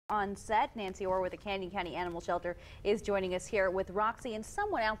on set. Nancy Orr with the Canyon County Animal Shelter is joining us here with Roxy, and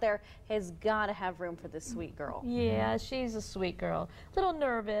someone out there has got to have room for this sweet girl. Yeah, she's a sweet girl. A little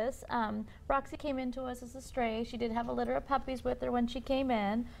nervous. Roxy came into us as a stray. She did have a litter of puppies with her when she came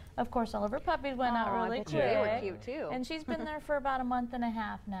in. Of course, all of her puppies went out really quick. They were cute too. And she's been there for about a month and a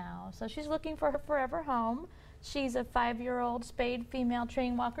half now. So she's looking for her forever home. She's a 5-year-old spayed female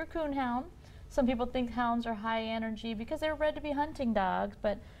trained walker coonhound. Some people think hounds are high energy because they're bred to be hunting dogs,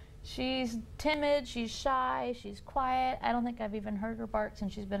 but she's timid, she's shy, she's quiet. I don't think I've even heard her bark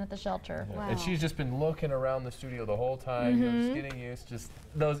since she's been at the shelter. Yeah. Wow. And she's just been looking around the studio the whole time, you know, just getting used. Just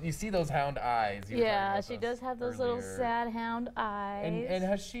those, you see those hound eyes. Yeah, she does have those little sad hound eyes. And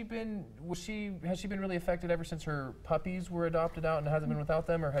has she been really affected ever since her puppies were adopted out and hasn't been without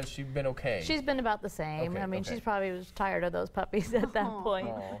them, or has she been okay? She's been about the same. Okay, I mean, okay. she's probably was tired of those puppies at that point.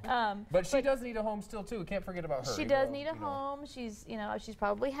 But she does need a home still too. Can't forget about her. She does need a home. She's, she's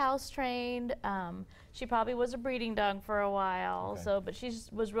probably house trained. She probably was a breeding dog for a while. Okay. So, but she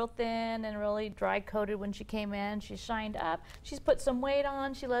was real thin and really dry coated when she came in. She shined up. She's put some weight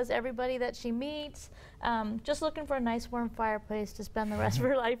on. She loves everybody that she meets. Just looking for a nice warm fireplace to spend the rest of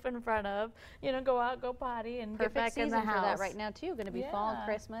her life in front of. Go out, go potty, and get back in the house. Perfect season for that right now too. Going to be fall and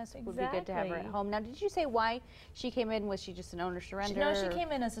Christmas. Exactly. Would be good to have her at home. Now, did you say why she came in? Was she just an owner surrender? No, she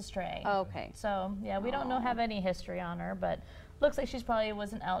came in as a stray. Oh, okay. So yeah, we don't have any history on her, but looks like she's probably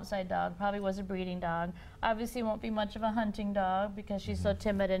was an outside dog, probably was a breeding dog. Obviously won't be much of a hunting dog because she's so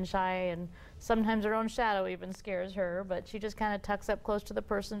timid and shy, and sometimes her own shadow even scares her, but she just kind of tucks up close to the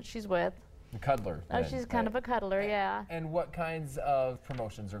person she's with. A cuddler. Oh, she's kind of a cuddler, yeah. And what kinds of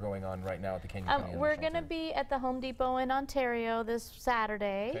promotions are going on right now at the Canyon County Animal We're Shelter? going to be at the Home Depot in Ontario this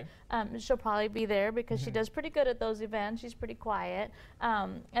Saturday. Okay. She'll probably be there because she does pretty good at those events. She's pretty quiet.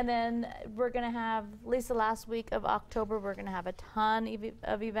 And then we're going to have, at least the last week of October, we're going to have a ton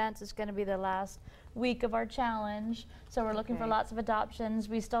of events. It's going to be the last week of our challenge. So we're looking for lots of adoptions.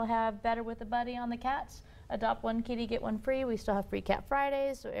 We still have Better with a Buddy on the cats. Adopt one kitty, get one free. We still have Free Cat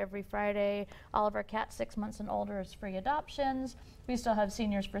Fridays, so every Friday, all of our cats 6 months and older is free adoptions. We still have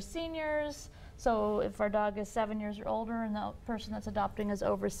Seniors for Seniors, so if our dog is 7 years or older and the person that's adopting is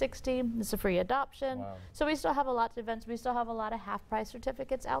over 60, it's a free adoption. Wow. So we still have a lot of events. We still have a lot of half-price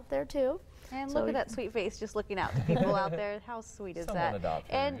certificates out there too. And look at that sweet face just looking out to people out there. How sweet is that? Adopt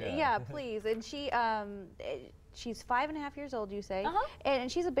her, and yeah, please. And she's 5.5 years old, you say,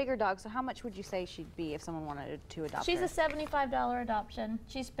 and she's a bigger dog. So how much would you say she'd be if someone wanted to adopt her? She's a $75 adoption.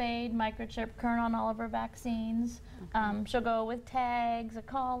 She's spayed, microchipped, current on all of her vaccines. She'll go with tags, a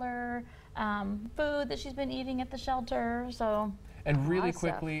collar, food that she's been eating at the shelter. So. And really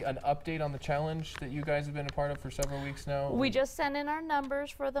quickly, an update on the challenge that you guys have been a part of for several weeks now? We just sent in our numbers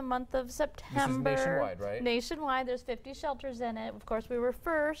for the month of September. This is nationwide, right? Nationwide. There's 50 shelters in it. Of course, we were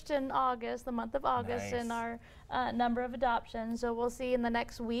first in August, the month of August, in our number of adoptions. So we'll see in the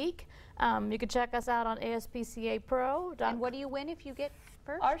next week. You can check us out on ASPCA Pro. And what do you win if you get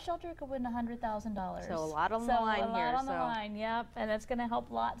first? Our shelter could win $100,000. So a lot on the line here. A lot on the line, yep. And it's going to help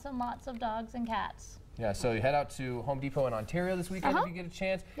lots and lots of dogs and cats. Yeah, so you head out to Home Depot in Ontario this weekend if you get a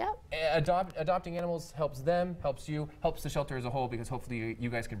chance. Yep. Adopting animals helps them, helps you, helps the shelter as a whole, because hopefully you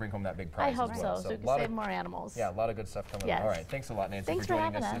guys can bring home that big prize. I hope as well. so we can save more animals. Yeah, a lot of good stuff coming up. All right, thanks a lot, Nancy, for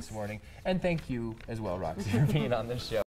joining us this morning. And thank you as well, Roxy, for being on this show.